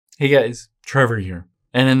Hey guys, Trevor here.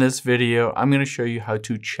 And in this video, I'm going to show you how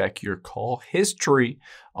to check your call history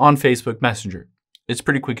on Facebook Messenger. It's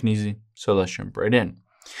pretty quick and easy, so let's jump right in.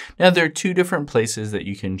 Now, there are two different places that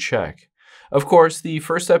you can check. Of course, the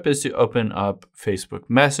first step is to open up Facebook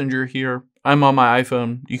Messenger here. I'm on my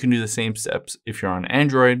iPhone. You can do the same steps if you're on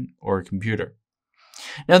Android or a computer.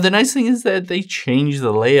 Now, the nice thing is that they changed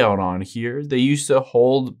the layout on here. They used to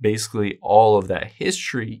hold basically all of that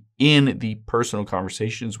history in the personal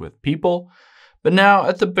conversations with people. But now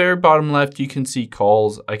at the very bottom left, you can see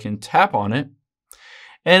calls. I can tap on it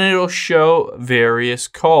and it'll show various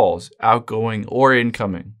calls, outgoing or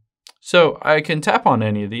incoming. So I can tap on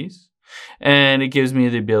any of these and it gives me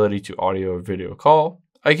the ability to audio or video call.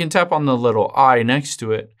 I can tap on the little I next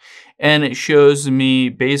to it and it shows me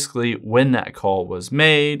basically when that call was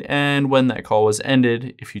made and when that call was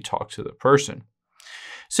ended if you talk to the person.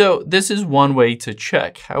 So this is one way to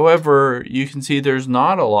check. However, you can see there's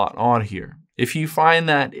not a lot on here. If you find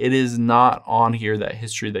that it is not on here, that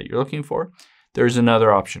history that you're looking for, there's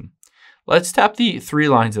another option. Let's tap the three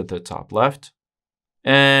lines at the top left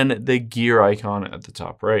and the gear icon at the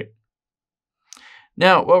top right.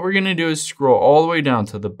 Now, what we're going to do is scroll all the way down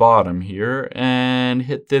to the bottom here and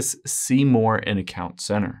hit this See More in Account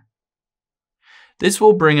Center. This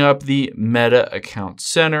will bring up the Meta Account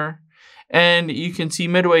Center, and you can see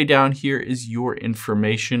midway down here is your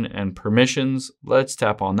information and permissions. Let's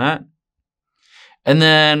tap on that. And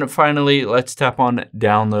then finally, let's tap on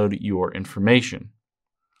Download Your Information.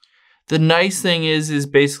 The nice thing is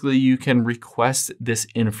basically you can request this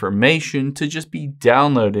information to just be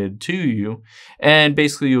downloaded to you. And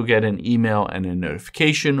basically you'll get an email and a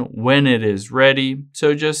notification when it is ready.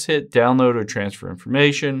 So just hit download or transfer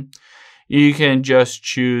information. You can just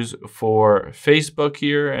choose for Facebook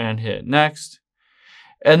here and hit next.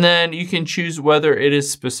 And then you can choose whether it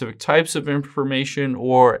is specific types of information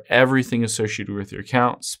or everything associated with your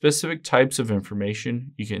account. Specific types of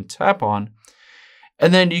information you can tap on.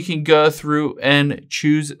 And then you can go through and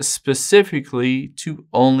choose specifically to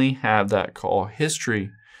only have that call history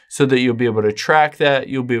so that you'll be able to track that.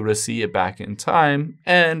 You'll be able to see it back in time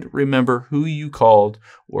and remember who you called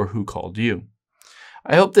or who called you.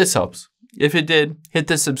 I hope this helps. If it did, hit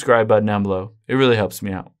the subscribe button down below. It really helps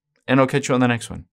me out. And I'll catch you on the next one.